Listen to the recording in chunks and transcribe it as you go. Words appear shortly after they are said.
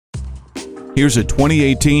Here's a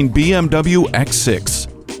 2018 BMW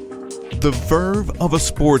X6. The verve of a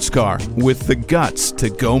sports car with the guts to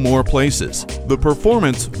go more places. The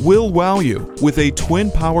performance will wow you with a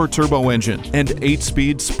twin-power turbo engine and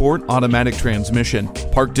 8-speed sport automatic transmission.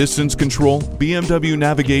 Park distance control, BMW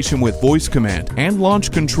navigation with voice command, and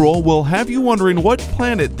launch control will have you wondering what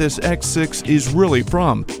planet this X6 is really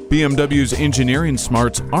from. BMW's engineering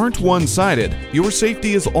smarts aren't one-sided. Your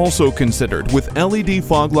safety is also considered with LED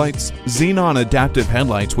fog lights, xenon adaptive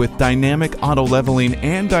headlights with dynamic auto leveling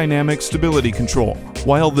and dynamic stability control.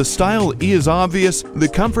 While the style is obvious, the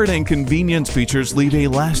comfort and convenience features leave a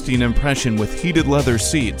lasting impression with heated leather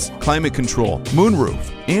seats, climate control,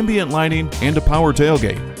 moonroof, ambient lighting, and a power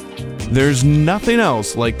tailgate. There's nothing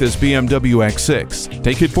else like this BMW X6.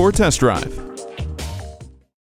 Take it for a test drive.